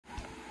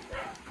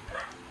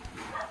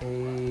A,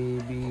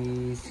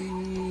 B, C,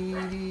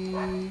 D,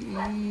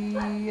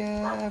 E,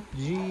 F,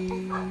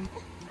 G,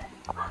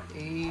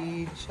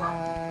 H,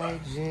 I,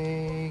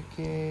 J,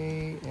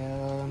 K,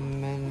 L,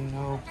 M, N,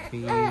 O, P,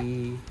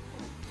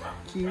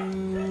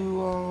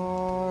 Q,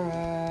 R,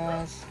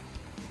 S,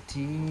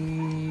 T,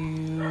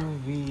 U,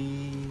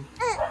 V,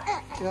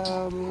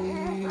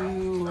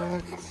 W,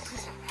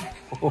 X,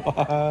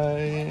 Y,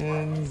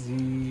 and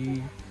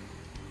Z.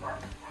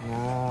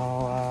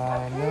 Now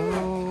I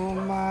know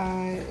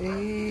my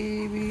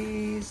ABCs.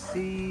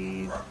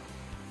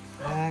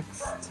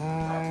 Next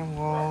time,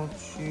 won't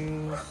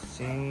you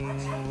sing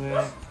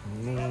with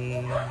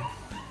me?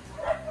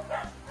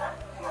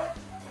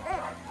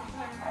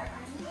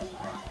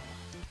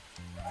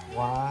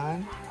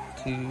 One,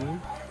 two,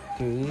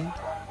 three,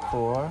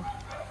 four,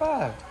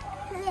 five.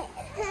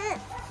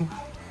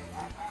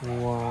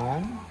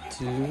 1,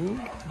 2,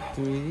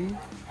 3,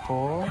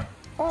 4,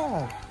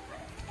 5.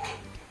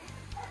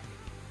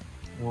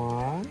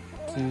 1,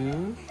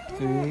 2,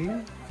 3,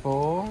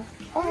 4,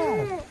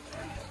 5.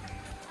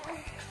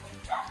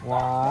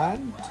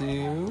 1,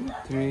 2,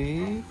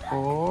 3,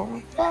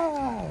 4,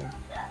 5.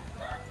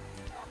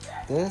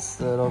 This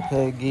little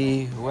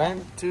piggy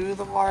went to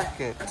the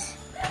market.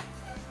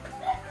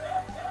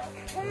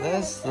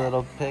 This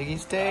little piggy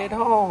stayed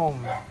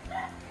home.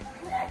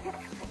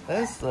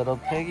 This little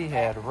piggy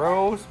had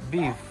roast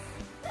beef.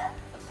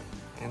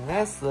 And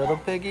this little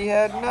piggy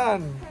had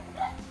none.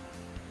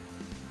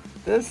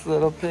 This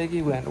little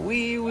piggy went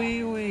wee,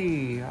 wee,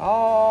 wee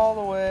all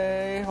the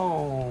way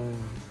home.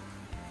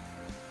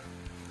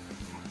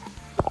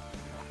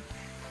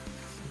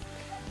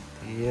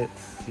 The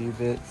itsy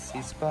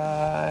bitsy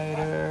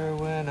spider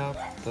went up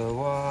the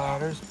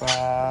water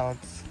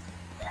spouts.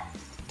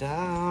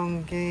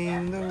 Down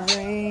came the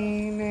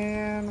rain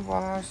and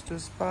washed the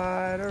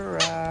spider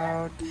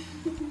out.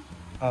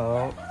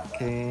 Out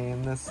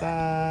came the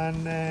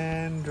sun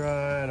and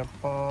dried up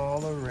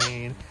all the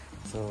rain.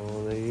 So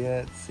the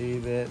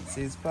itsy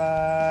bitsy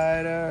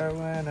spider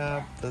went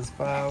up the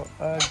spout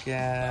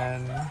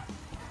again.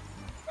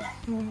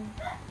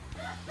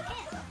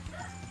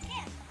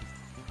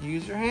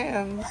 Use your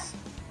hands.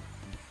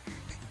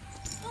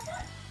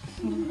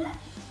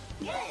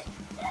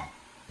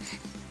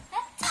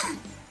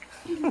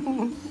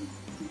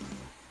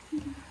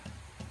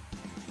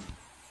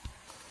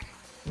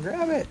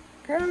 Grab it,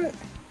 grab it.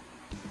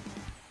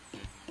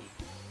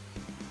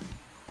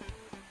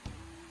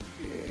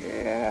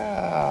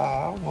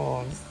 Yeah,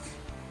 almost.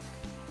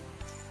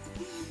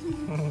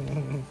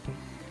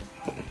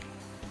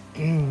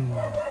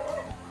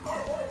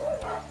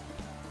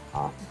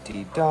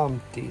 Humpty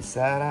Dumpty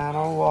sat on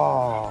a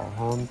wall.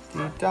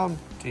 Humpty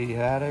Dumpty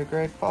had a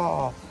great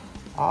fall.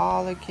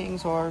 All the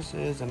king's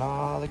horses and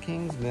all the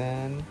king's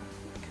men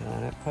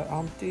couldn't put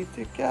Humpty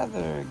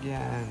together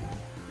again.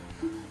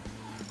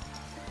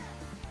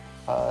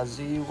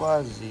 Fuzzy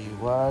Wuzzy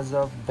was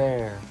a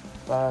bear.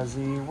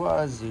 Fuzzy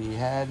Wuzzy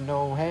had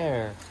no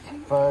hair.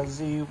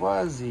 Fuzzy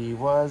Wuzzy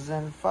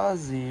wasn't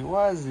fuzzy,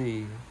 was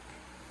he?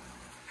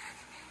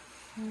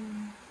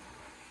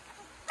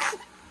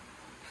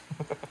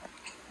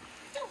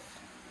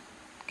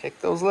 Kick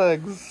those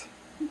legs.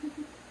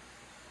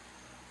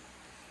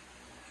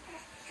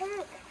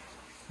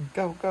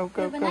 Go, go,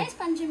 go, You have a nice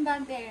punching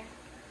bag there.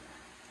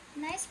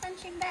 Nice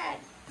punching bag.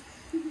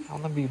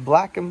 I'm gonna be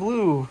black and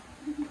blue.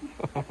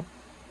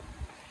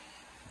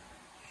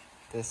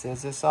 This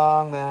is a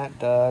song that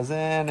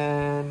doesn't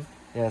end.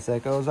 Yes,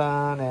 it goes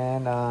on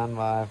and on,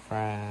 my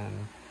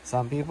friend.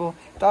 Some people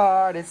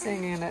started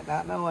singing it,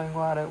 not knowing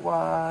what it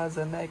was,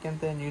 and they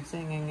continued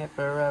singing it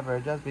forever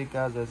just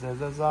because this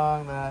is a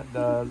song that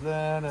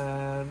doesn't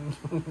end.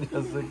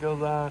 Yes, it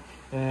goes on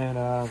and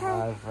on,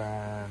 my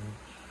friend.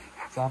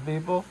 Some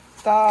people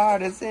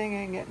started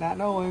singing it, not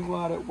knowing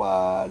what it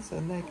was,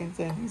 and they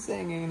continue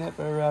singing it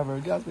forever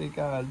just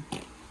because.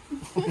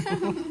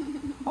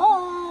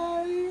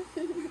 Hi!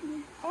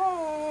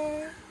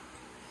 Hi!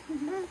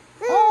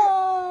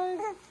 Hi!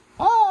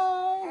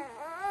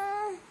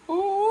 Hi!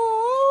 Ooh!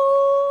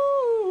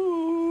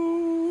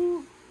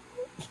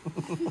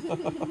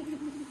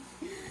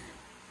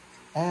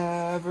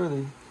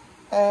 Everly,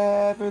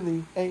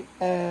 Everly, hey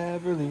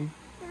Everly,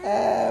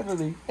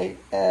 Everly, hey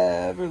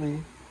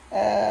Everly,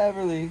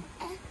 Everly.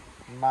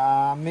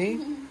 Mommy,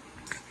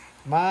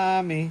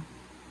 mommy,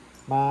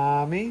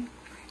 mommy,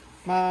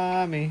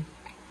 mommy.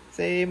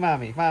 Say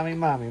mommy, mommy,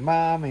 mommy,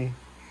 mommy.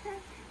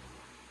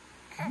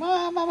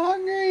 Mom, I'm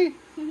hungry.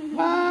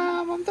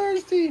 Mom, I'm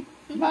thirsty.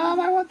 Mom,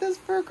 I want this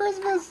for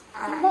Christmas.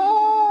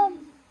 Mom,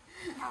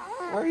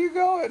 where are you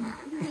going?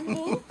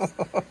 Oops.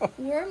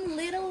 Worm,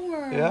 little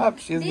worm. Yep,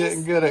 she's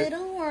getting good at it. This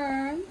little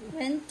worm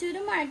went to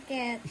the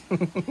market.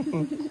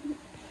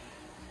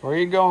 Where are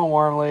you going,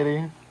 worm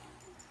lady?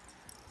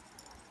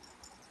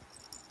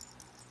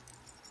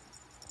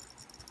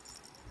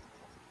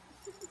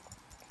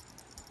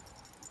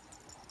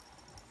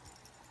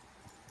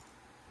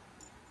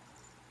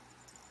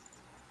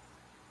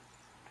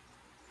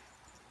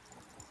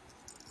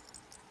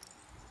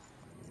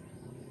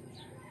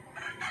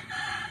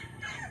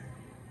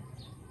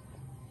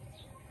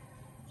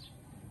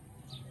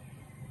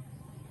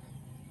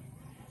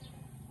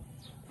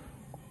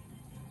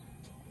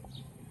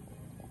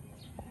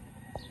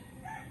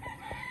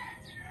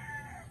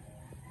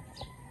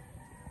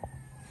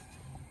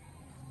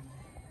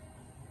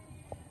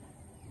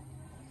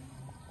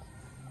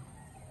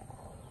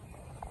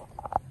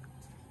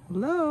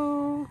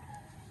 Hello.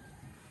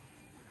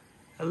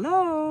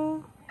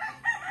 Hello.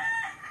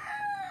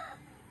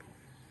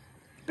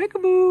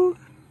 Peekaboo.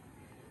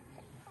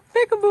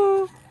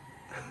 Peekaboo.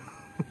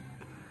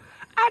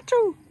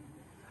 Achoo.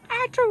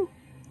 Achoo.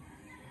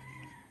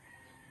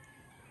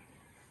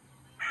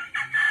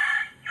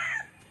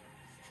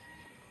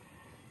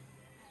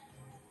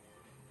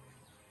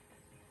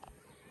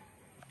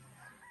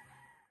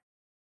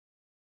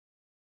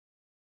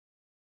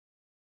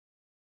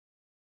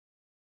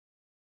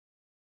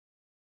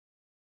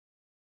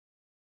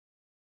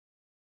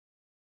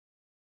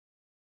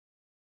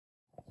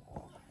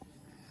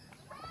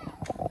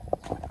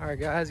 Alright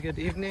guys, good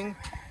evening.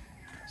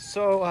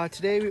 So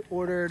today we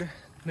ordered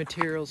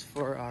materials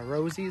for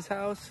Rosie's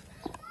house,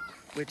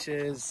 which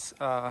is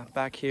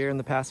back here. In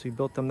the past we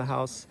built them the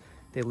house.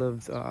 They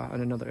lived in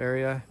another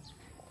area.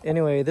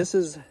 Anyway, this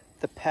is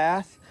the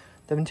path.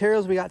 The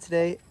materials we got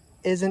today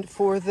isn't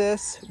for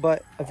this,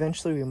 but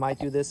eventually we might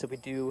do this if we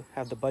do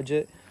have the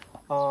budget.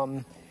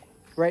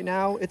 Right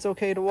now it's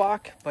okay to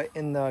walk, but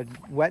in the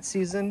wet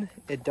season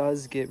it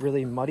does get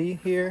really muddy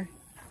here.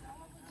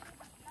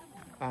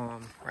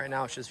 Right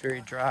now it's just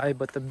very dry,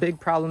 but the big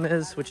problem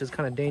is, which is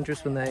kind of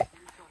dangerous when they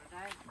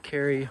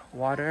carry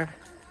water.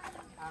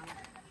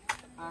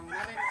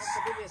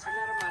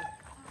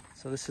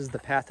 So this is the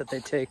path that they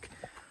take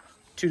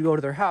to go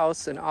to their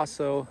house. And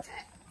also,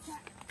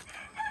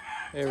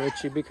 hey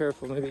Reche, be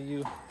careful, maybe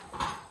you,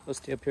 let's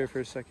stay up here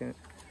for a second.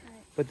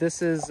 But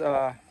this is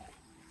the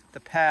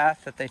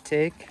path that they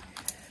take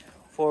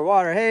for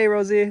water. Hey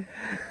Rosie.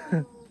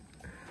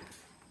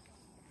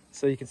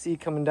 So you can see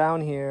coming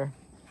down here,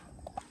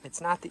 it's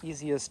not the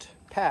easiest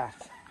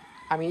path.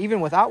 I mean,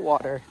 even without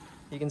water,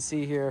 you can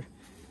see here,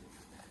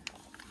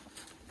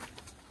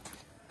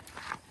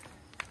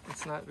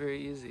 it's not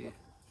very easy.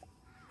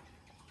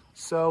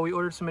 So we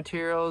ordered some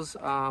materials.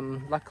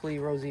 Luckily,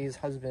 Rosie's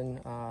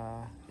husband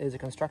is a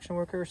construction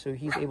worker, so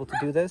he's able to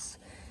do this.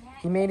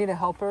 He may need a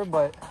helper,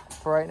 but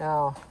for right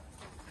now,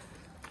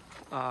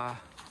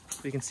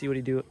 we can see what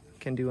he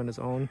can do on his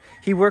own.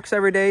 He works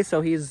every day, so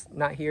he's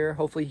not here.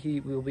 Hopefully he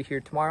will be here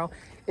tomorrow.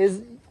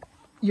 Is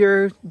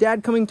your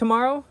dad coming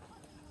tomorrow?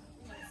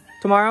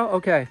 Tomorrow?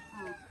 Okay.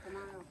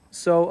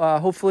 So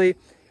hopefully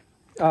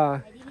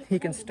he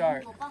can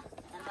start.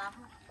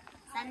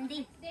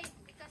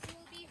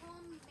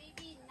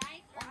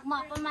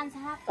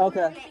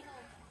 Okay.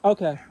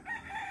 Okay.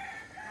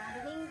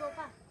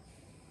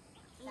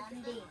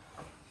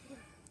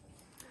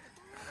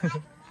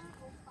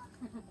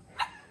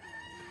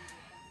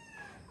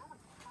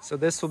 So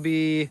this will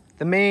be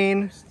the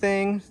main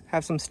thing.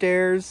 Have some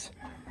stairs.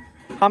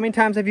 How many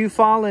times have you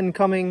fallen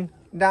coming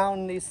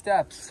down these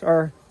steps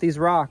or these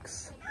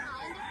rocks?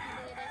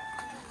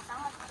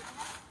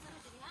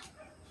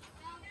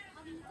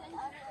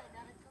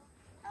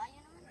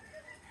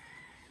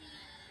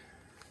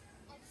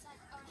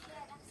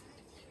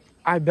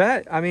 I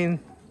bet. I mean,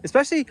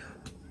 especially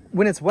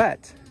when it's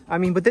wet. I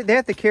mean, but they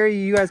have to carry,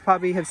 you guys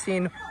probably have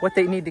seen what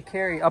they need to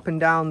carry up and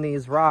down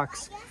these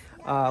rocks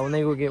when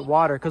they go get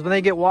water. Because when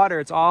they get water,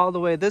 it's all the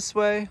way this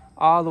way,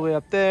 all the way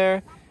up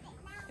there,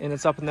 and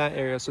it's up in that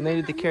area. So they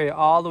need to carry it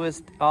all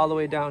the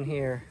way down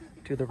here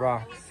to the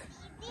rocks.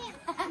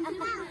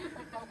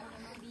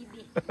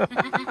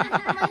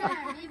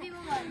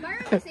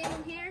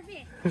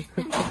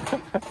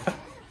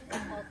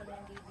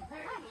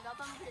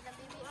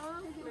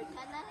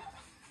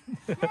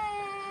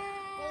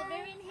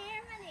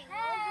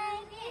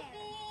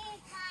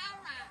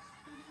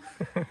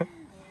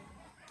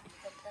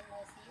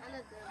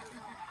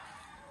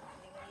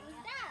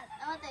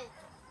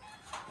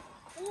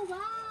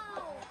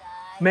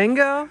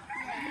 Mango?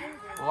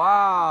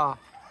 Wow.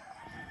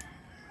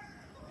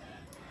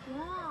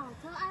 Wow,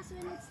 tell us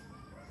when it's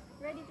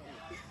ready to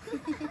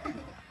eat.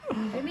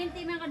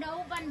 Biminti man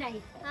kadauban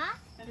day. Ha?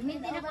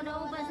 Biminti na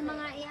kadauban sa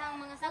mga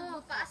ihang mga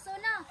sabot. Paaso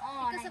na.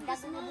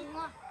 Ikasabas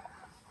mo.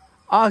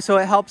 Oh, so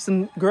it helps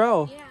them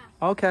grow. Yeah.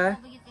 Okay.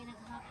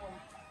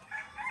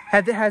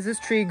 Has this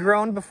tree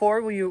grown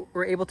before when you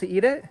were able to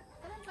eat it?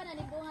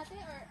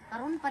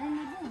 Karon pa rin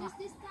may bunga.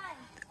 This time.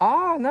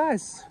 Oh,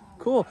 nice.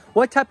 Cool.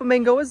 What type of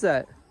mango is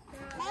that?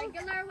 The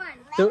regular one.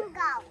 The-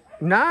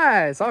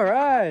 Nice. All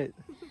right.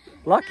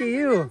 Lucky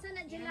you.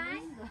 Sana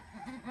July?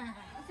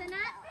 Sana?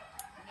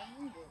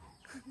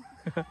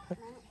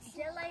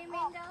 July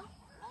mango?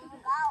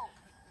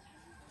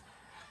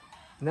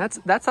 And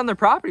that's on their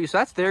property, so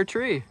that's their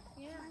tree.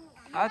 Yeah.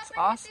 That's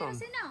awesome.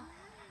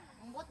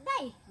 Ambot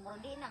day. Muro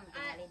di na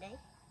tingali day.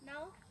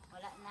 No?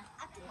 Wala na.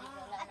 Ato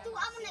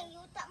amo na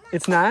yuta ma.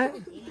 It's not?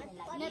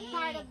 Not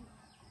part of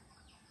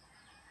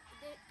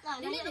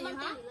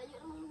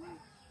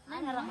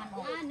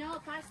no,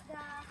 past the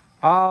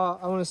Oh,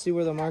 I want to see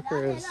where the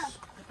marker is.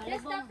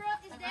 yes, the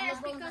fruit is there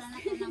because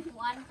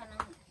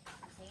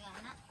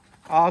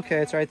Oh, okay,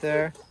 it's right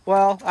there.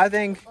 Well, I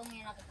think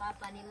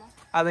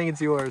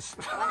it's yours.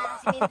 the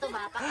fruit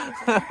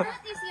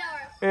is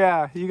yours.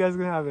 Yeah, you guys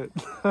can have it.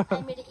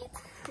 I made it.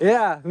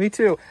 Yeah, me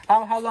too.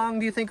 How long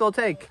do you think it'll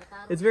take?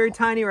 It's very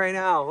tiny right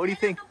now. What do you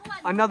think?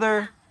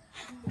 Another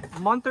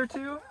month or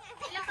two?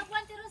 Ilang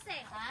kabuan si Rose?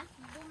 Ha?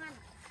 Bungan.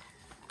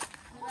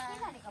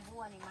 Kila ni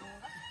kabuan ni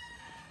mangga.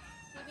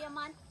 Maybe a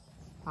month.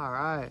 All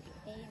right.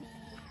 Maybe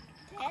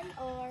 10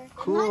 or...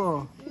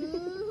 Cool.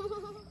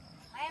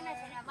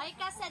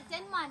 Micah said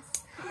 10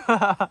 months.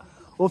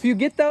 Well, if you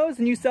get those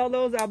and you sell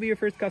those, I'll be your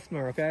first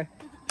customer, okay?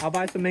 I'll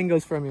buy some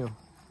mangoes from you.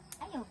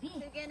 ayaw bi.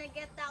 You're gonna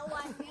get that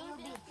one.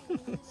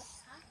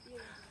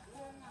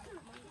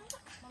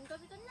 Mangga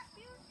bito na.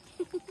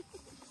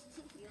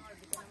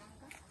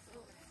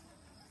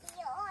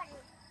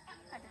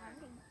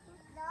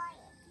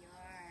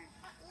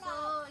 So,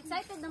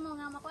 excited na mo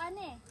nga makuan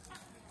eh.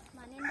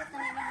 Manindot na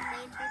nila ng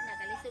Tainted na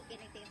kalisod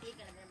kini tingting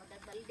ka na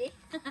magdadbalde.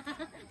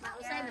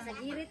 Mausay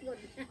masagirit gud.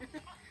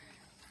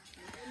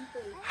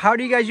 How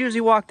do you guys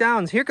usually walk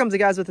down? Here comes the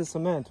guys with the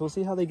cement. We'll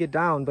see how they get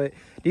down. But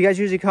do you guys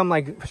usually come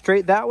like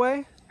straight that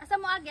way? asa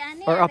mo agi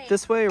ani? Or up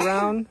this way,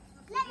 around?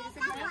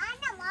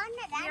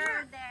 Here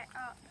or there.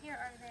 Oh, here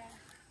or there.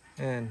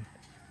 And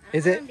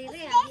is it,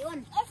 Dili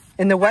gion.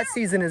 in the wet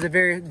season, is it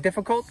very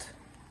difficult?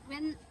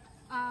 When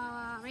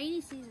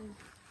rainy season.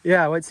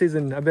 Yeah, wet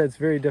season, I bet it's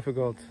very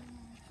difficult.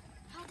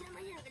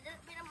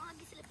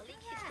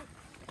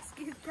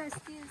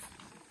 Excuse.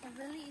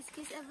 Everly,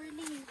 excuse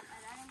Everly.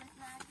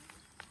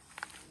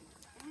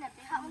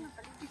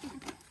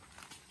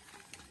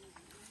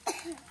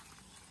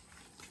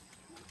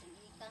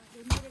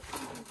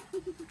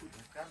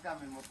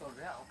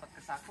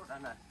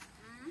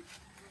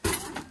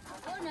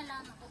 Ako na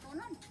lang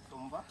tutunon.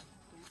 Tumba?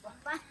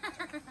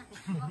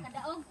 O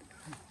kadaog.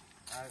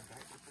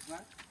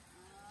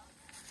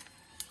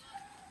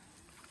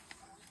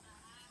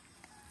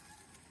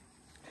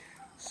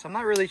 So I'm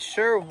not really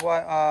sure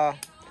what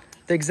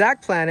the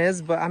exact plan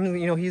is, but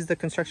he's the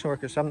construction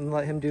worker, so I'm gonna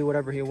let him do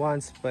whatever he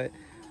wants. But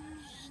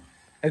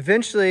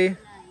eventually,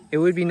 it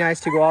would be nice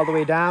to go all the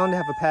way down to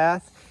have a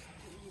path.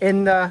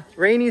 In the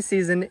rainy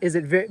season,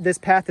 this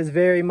path is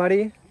very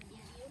muddy.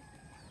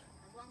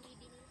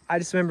 I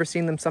just remember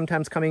seeing them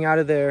sometimes coming out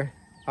of there,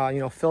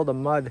 filled of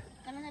mud,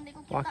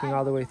 walking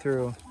all the way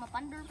through.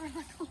 Mapandor pa ba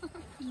to?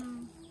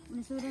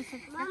 Masura sa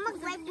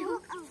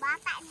Magbuhok ang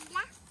bata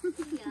nila.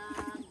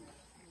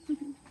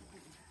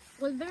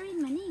 well, very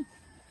many.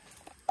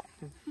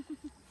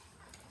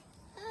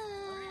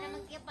 Wala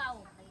magkipaw.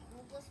 Kay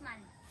bugos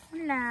man.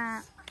 Wala.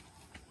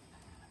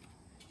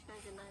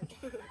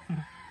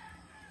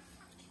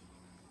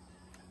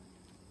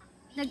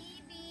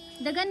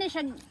 Dagan na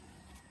siya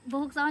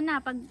buhok sa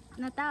una pag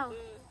nataw.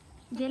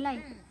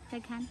 Jelay.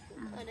 Daghan.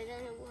 Dagan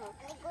na buhok.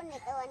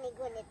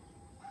 Nigunit.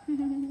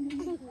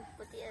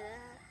 Puti ala.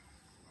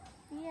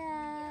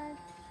 Yes.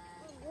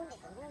 Nigunit.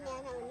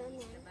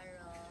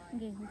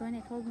 Okay,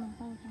 gunit. Hold mo.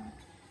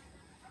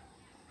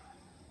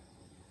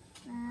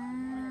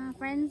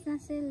 Friends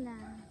na sila.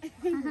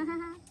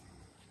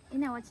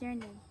 Ina, what's your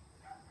name?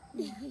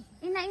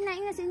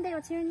 Ina, Sinday,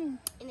 what's your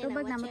name?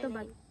 Tubag na,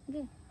 matubag.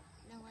 Okay.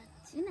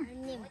 Ina.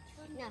 Name.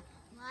 Na.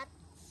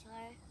 What's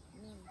your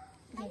name?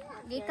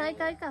 Okay,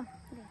 ikaw. Okay.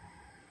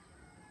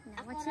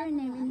 Na, what's your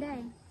name,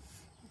 Inday?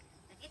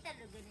 Nakita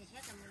lugan ni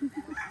siya kamo.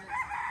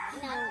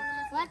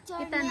 What's your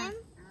Kita na. name?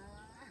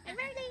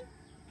 Everly.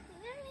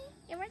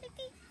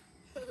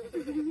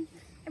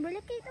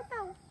 Everly cake ito pa.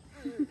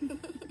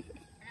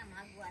 Ana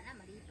magwa na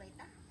malipay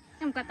ta.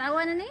 Ang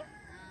katawa na ni?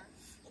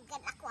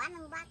 Igad ako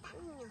anong bata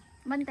ninyo.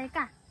 Bantay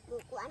ka.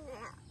 Kuan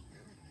na.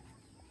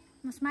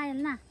 Smile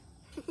na.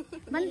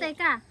 Bantay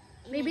ka.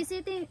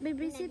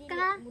 Babysit ka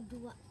ha?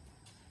 Mudua.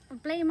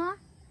 Play mo?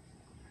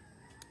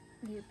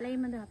 Play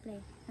mo daw,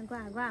 play.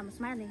 Agwa,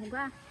 smile din.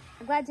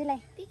 Agwa, Jilay.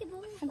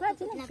 Peekaboo. Agwa,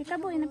 Jilay.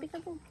 Peekaboo, yun ang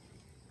peekaboo.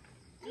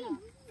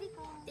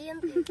 Iyan.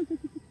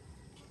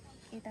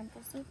 Itang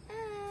puso.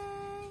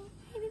 Hi.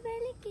 Happy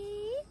birthday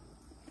cake.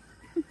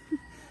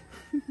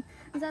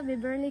 Ang sabi,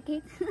 Everly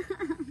cake.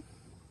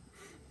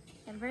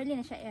 Everly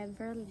na siya,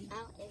 Everly.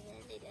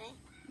 Everly ay.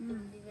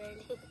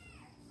 Everly.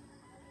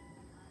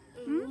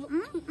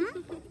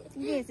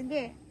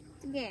 Sige.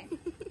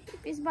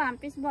 Peace bomb,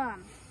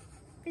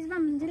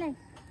 Jilay.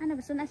 Ano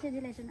ba? Suna siya,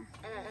 Jilay, suna.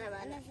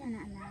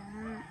 Ana.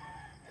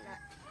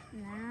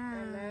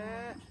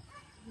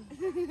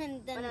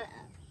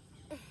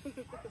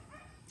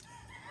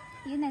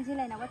 Yun na,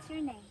 Jilay na. What's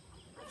your name?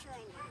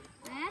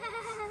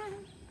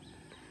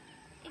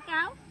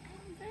 Ikaw?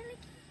 Everly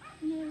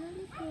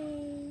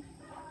cake.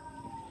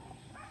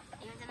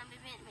 Ingon sa nang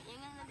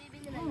bibi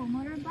nila. Oh,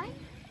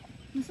 motorbike?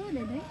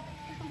 Masuda, day?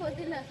 Ako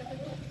dila sa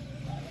pagko.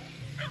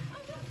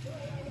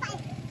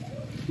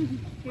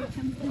 Here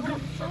comes the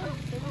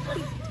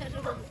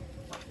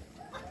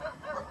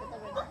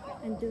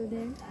until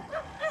there.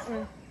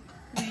 Or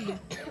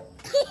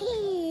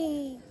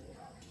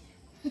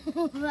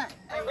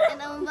Alita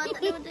na ang bata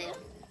mo tayo.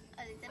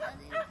 Alita na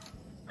tayo.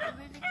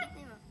 Birthday cake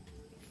ni mo.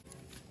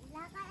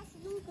 Wala ka na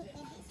silungkot.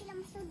 Hindi sila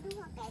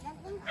masuduha. Kaya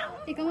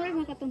ikaw mo rin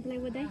makatong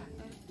plywood ay?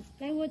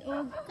 Plywood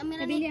o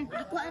kamera kabilya? ni.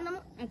 Ikuha na mo.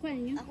 Ako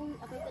ninyo? Ako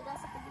kada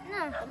sa kabila.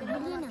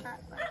 Kabila na.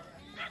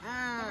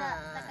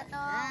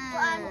 Sakatong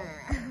kuan.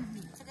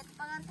 Sagat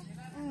pangante.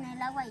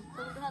 Nilaway.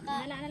 Tungduha ka.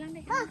 Wala na lang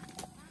day.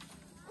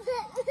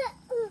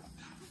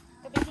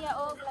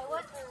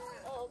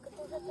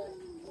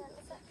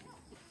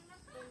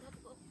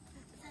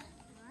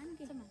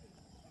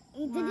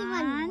 Ito di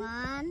man.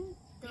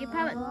 1, 2, Sige,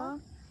 pawat.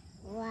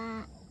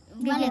 1,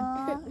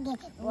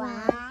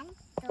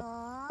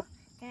 2,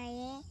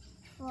 3,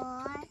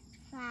 4,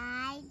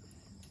 5,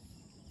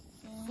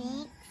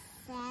 6,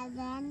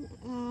 7,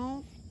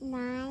 8,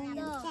 9,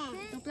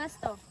 10. 2 plus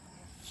 2.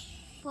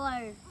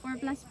 4, 4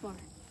 plus 4.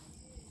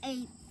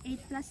 8, 8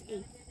 plus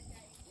 8.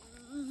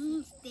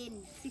 16,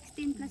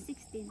 16 plus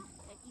 16.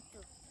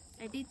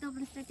 32. 32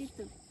 plus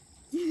 32.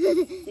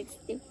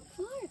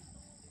 64.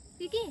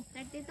 Sige,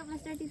 32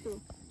 plus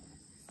 32.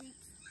 6,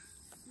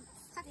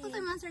 Sakto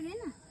tayo mga answer na.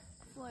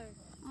 4.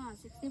 Oh,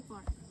 64.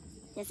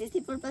 Yeah,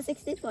 64 plus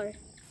 64.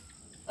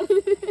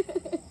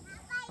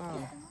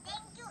 Oh.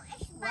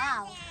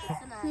 Wow.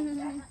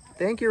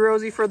 Thank you,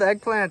 Rosie, for the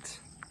eggplant.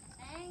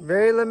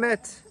 Very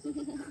limit.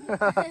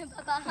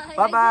 Bye-bye.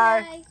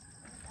 Bye-bye.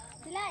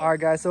 Alright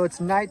guys, so it's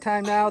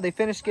nighttime now. They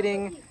finished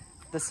getting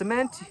the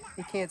cement.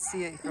 You can't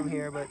see it from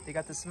here, but they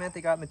got the cement,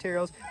 they got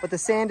materials. But the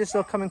sand is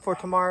still coming for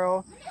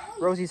tomorrow.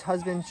 Rosie's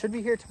husband should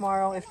be here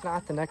tomorrow, if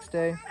not the next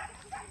day.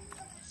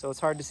 So it's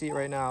hard to see it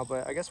right now,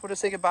 but I guess we'll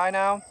just say goodbye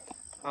now.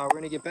 We're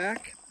gonna get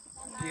back.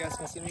 You guys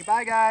can see me.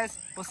 Bye guys.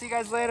 We'll see you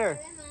guys later.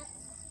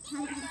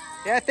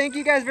 Yeah, thank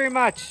you guys very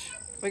much.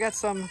 We got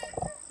some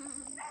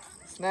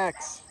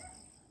snacks.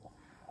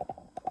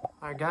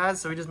 Alright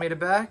guys, so we just made it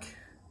back.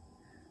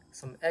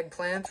 Some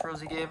eggplant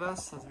Rosie gave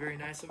us. That's very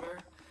nice of her.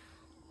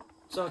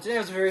 So today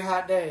was a very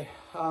hot day.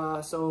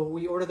 So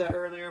we ordered that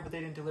earlier, but they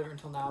didn't deliver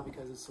until now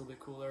because it's a little bit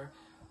cooler.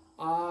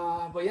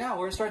 But yeah,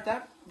 we're gonna start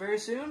that very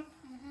soon.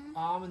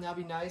 And that'll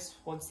be nice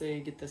once they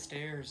get the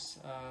stairs.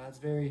 It's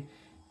very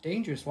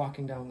dangerous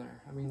walking down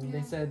there. I mean,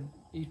 they said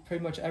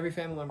pretty much every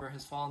family member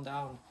has fallen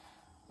down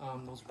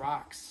those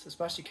rocks,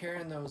 especially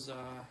carrying those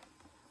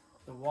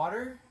the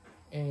water,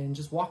 and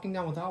just walking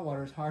down without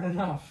water is hard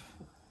enough.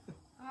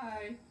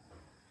 Hi.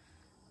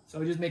 So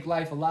we just make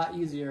life a lot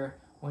easier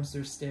once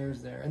there's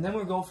stairs there, and then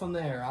we'll go from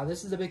there.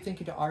 This is a big thank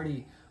you to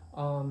Artie.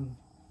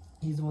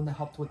 He's the one that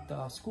helped with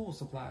the school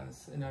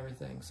supplies and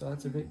everything. So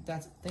that's a big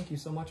thank you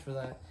so much for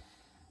that.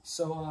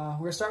 So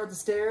we're gonna start with the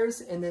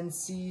stairs and then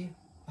see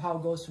how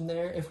it goes from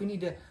there. If we need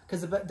to,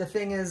 because the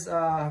thing is,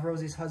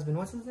 Rosie's husband,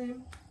 what's his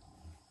name?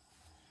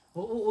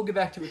 We'll get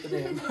back to it with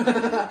the name.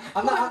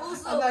 I'm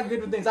not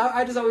good with things.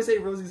 I just always say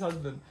Rosie's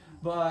husband.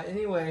 But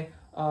anyway,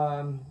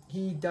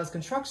 he does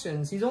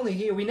constructions. He's only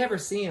here. We never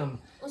see him.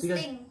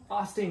 Austin.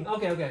 Austin.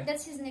 Okay.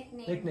 That's his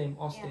nickname. Nickname,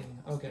 Austin.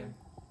 Yeah, okay.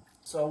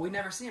 So we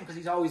never see him because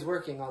he's always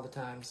working all the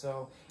time.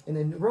 So, and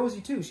then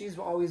Rosie too. She's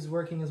always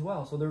working as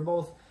well. So they're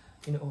both,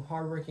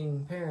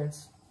 hardworking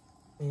parents.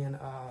 And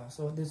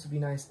so this would be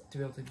nice to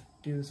be able to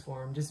do this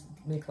for them. Just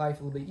make life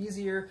a little bit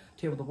easier,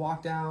 to be able to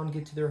walk down,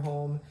 get to their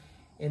home,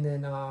 and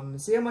then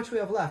see how much we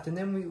have left. And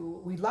then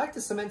we'd like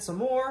to cement some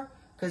more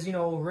because,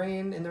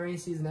 rain in the rainy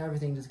season,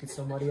 everything just gets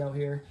so muddy out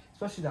here,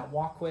 especially that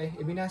walkway.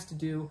 It'd be nice to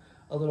do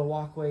a little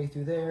walkway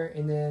through there.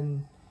 And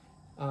then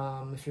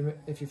if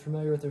you're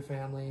familiar with their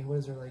family, what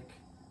is there, like,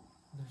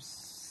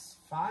 there's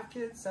 5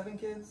 kids, 7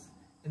 kids?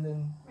 And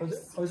then,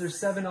 is there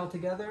 7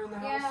 altogether in the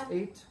house? Yeah.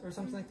 8 or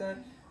something like that?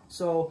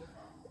 So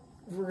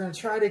we're going to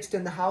try to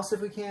extend the house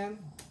if we can.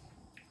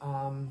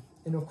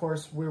 And of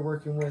course, we're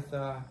working with,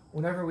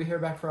 whenever we hear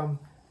back from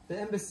the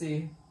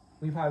embassy,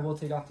 we probably will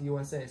take off to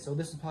USA. So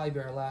this will probably be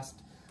our last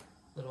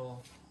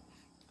little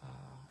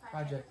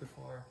project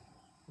before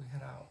we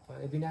head out. But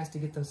it'd be nice to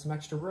get them some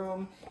extra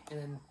room. And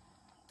then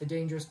the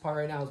dangerous part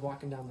right now is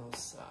walking down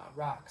those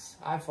rocks.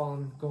 I've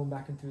fallen going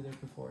back and through there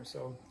before.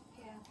 So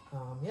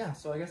yeah,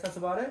 so I guess that's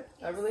about it.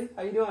 Yes. Everly,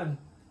 how you doing?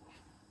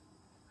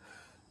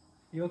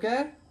 You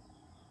okay?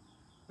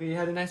 We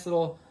had a nice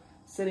little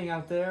sitting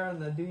out there on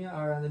the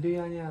on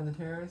the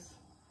terrace.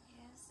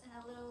 Yes, and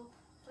a little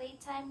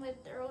playtime with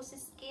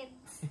Rosie's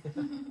kids.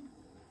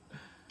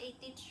 They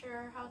teach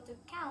her how to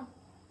count.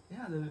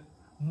 Yeah,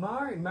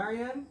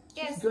 Marianne.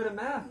 Yes. She's good at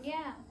math.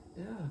 Yeah.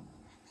 Yeah.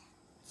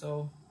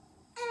 So,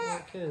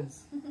 smart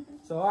kids.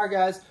 So, all right,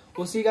 guys.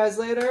 We'll see you guys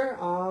later.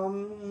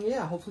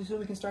 Yeah, hopefully soon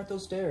we can start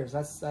those stairs.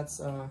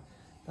 That'll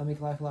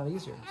make life a lot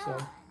easier. So,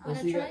 we'll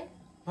see you guys.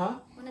 Huh?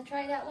 Wanna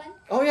try that one?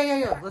 Oh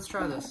yeah. Let's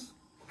try this.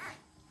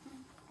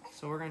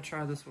 So we're gonna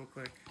try this real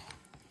quick.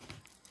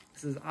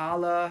 This is a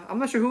la, I'm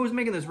not sure who was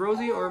making this,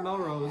 Rosie or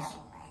Melrose.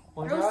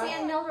 Rosie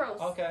and Melrose.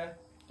 Okay.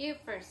 You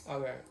first.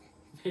 Okay.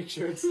 Make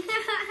sure it's.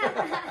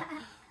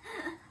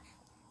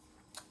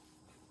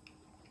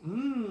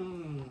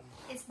 Mmm.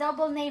 It's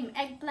double name,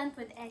 eggplant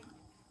with egg.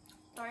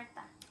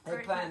 Torta.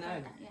 Eggplant and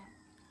egg. Yeah.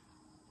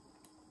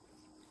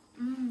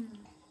 Mmm.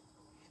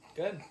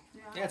 Good.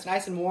 Yeah, it's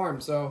nice and warm,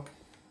 so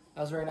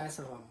that was very nice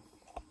of them.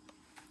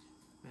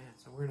 Man,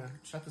 so we're gonna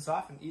shut this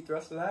off and eat the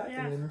rest of that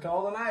and then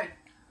call it a night.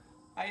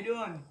 How you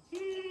doing?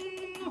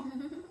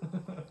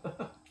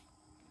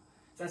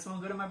 Does that smell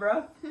good in my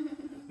breath?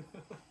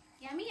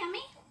 Yummy.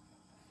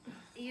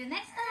 See you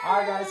next time.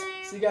 Alright guys,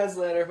 see you guys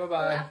later.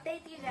 Bye-bye. We'll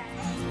update you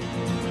guys.